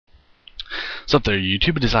What's up there,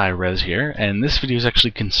 YouTube? It is I, Rez here, and this video is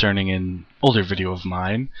actually concerning an older video of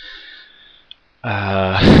mine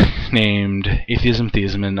named Atheism,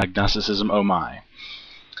 Theism, and Agnosticism, Oh My,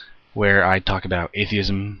 where I talk about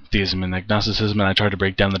atheism, theism, and agnosticism, and I try to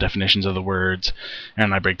break down the definitions of the words,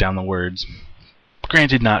 and I break down the words,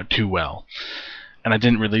 granted not too well. And I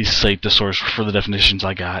didn't really cite the source for the definitions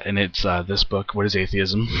I got, and it's this book, What is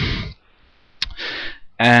Atheism?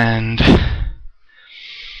 And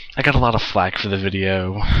I got a lot of flack for the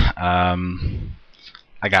video. I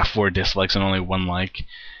got 4 dislikes and only 1 like,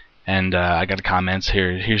 and I got comments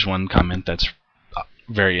here. Here's one comment that's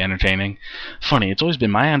very entertaining. Funny, it's always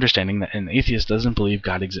been my understanding that an atheist doesn't believe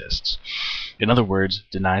God exists. In other words,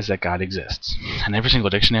 denies that God exists. And every single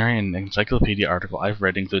dictionary and encyclopedia article I've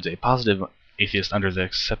read includes a positive atheist under the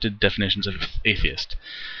accepted definitions of atheist.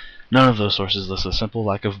 None of those sources list a simple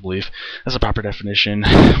lack of belief as a proper definition.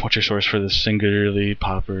 What's your source for this singularly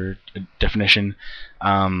proper definition?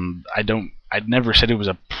 I'd never said it was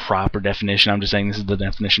a proper definition. I'm just saying this is the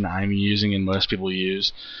definition I'm using and most people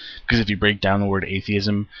use. Because if you break down the word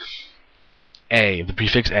atheism, the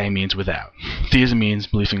prefix A means without. Theism means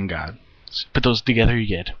belief in God. So put those together, you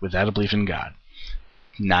get without a belief in God.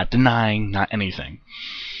 Not denying, not anything.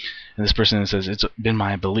 And this person says, it's been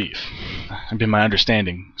my belief. It's been my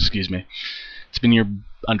understanding, excuse me. It's been your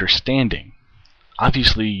understanding.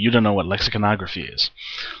 Obviously, you don't know what lexiconography is.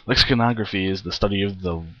 Lexiconography is the study of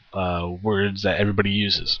the words that everybody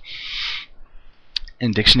uses.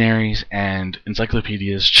 And dictionaries and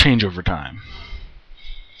encyclopedias change over time.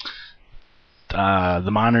 The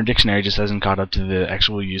modern dictionary just hasn't caught up to the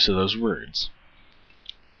actual use of those words.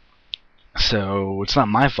 So, it's not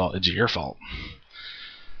my fault, it's your fault.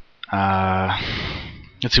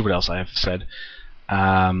 Let's see what else I have said.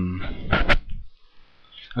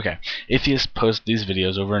 Okay, atheists post these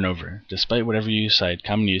videos over and over. Despite whatever you cite,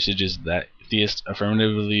 common usage is that theists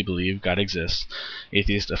affirmatively believe God exists.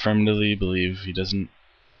 Atheists affirmatively believe he doesn't,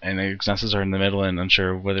 and agnostics are in the middle and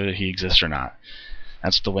unsure whether he exists or not.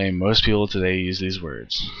 That's the way most people today use these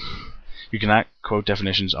words. You cannot quote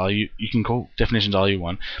definitions you can quote definitions all you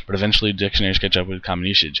want, but eventually dictionaries catch up with common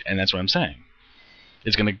usage, and that's what I'm saying.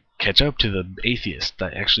 It's going to catch up to the atheists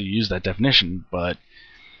that actually use that definition, but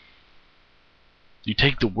you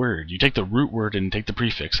take the word, you take the root word and take the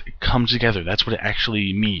prefix, it comes together. That's what it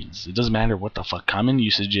actually means. It doesn't matter what the fuck common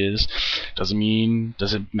usage is.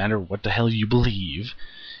 Doesn't matter what the hell you believe.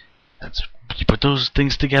 You put those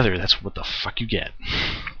things together, that's what the fuck you get.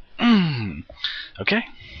 Okay?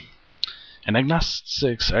 And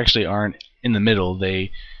agnostics actually aren't in the middle. They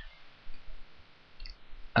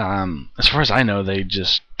as far as I know, they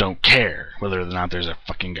just don't care whether or not there's a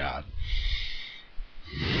fucking God.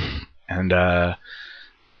 And,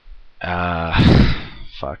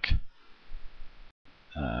 fuck.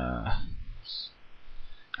 I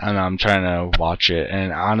don't know, I'm trying to watch it,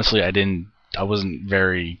 and honestly, I wasn't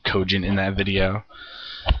very cogent in that video.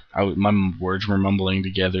 My words were mumbling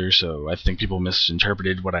together, so I think people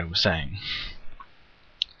misinterpreted what I was saying.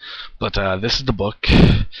 But this is the book,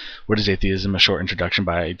 What is Atheism? A Short Introduction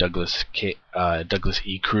by Douglas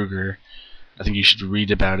E. Kruger. I think you should read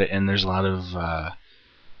about it, and there's a lot of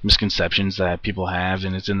misconceptions that people have,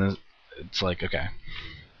 and it's like, okay.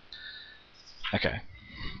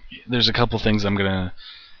 There's a couple things I'm gonna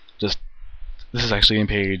this is actually on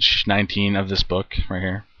page 19 of this book, right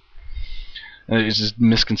here. And it's just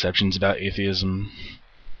misconceptions about atheism.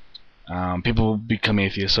 People become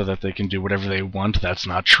atheists so that they can do whatever they want. That's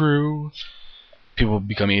not true. People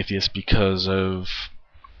become atheists because of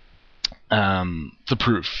the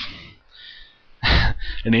proof.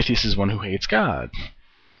 An atheist is one who hates God.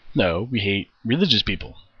 No, we hate religious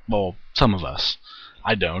people. Well, some of us.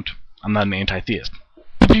 I don't. I'm not an anti-theist.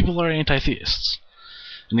 But people are anti-theists.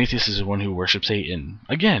 An atheist is one who worships Satan.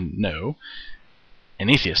 Again, no. An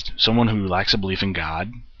atheist, someone who lacks a belief in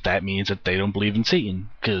God. That means that they don't believe in Satan,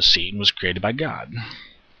 because Satan was created by God.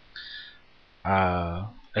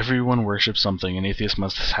 Everyone worships something. An atheist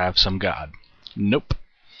must have some God. Nope.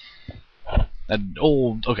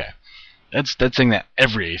 Okay. That's saying that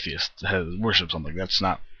every atheist worships something. That's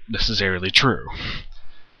not necessarily true.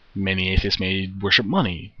 Many atheists may worship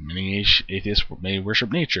money. Many atheists may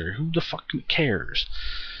worship nature. Who the fuck cares?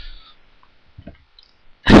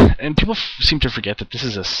 And people seem to forget that this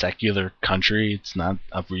is a secular country. It's not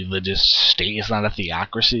a religious state. It's not a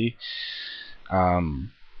theocracy.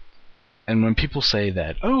 And when people say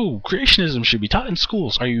that, oh, creationism should be taught in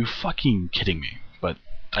schools, are you fucking kidding me? But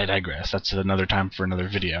I digress. That's another time for another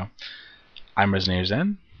video. I'm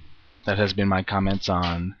RezenatorZen. That has been my comments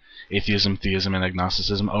on atheism, theism, and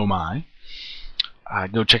agnosticism. Oh my.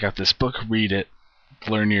 Go check out this book, read it,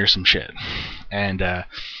 learn some shit. And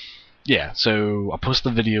yeah, so I'll post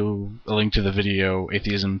the video, a link to the video,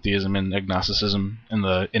 atheism, theism, and agnosticism in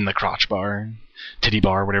the crotch bar, titty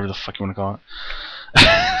bar, whatever the fuck you want to call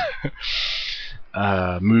it.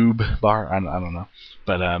 Moob bar, I don't know,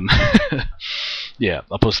 but yeah,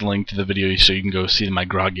 I'll post a link to the video so you can go see my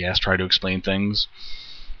groggy ass try to explain things.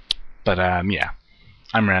 But yeah,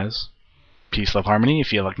 I'm Rez. Peace, love, harmony.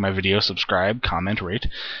 If you like my video, subscribe, comment, rate.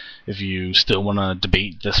 If you still want to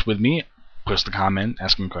debate this with me, post a comment,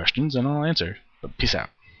 ask me questions, and I'll answer. But peace out.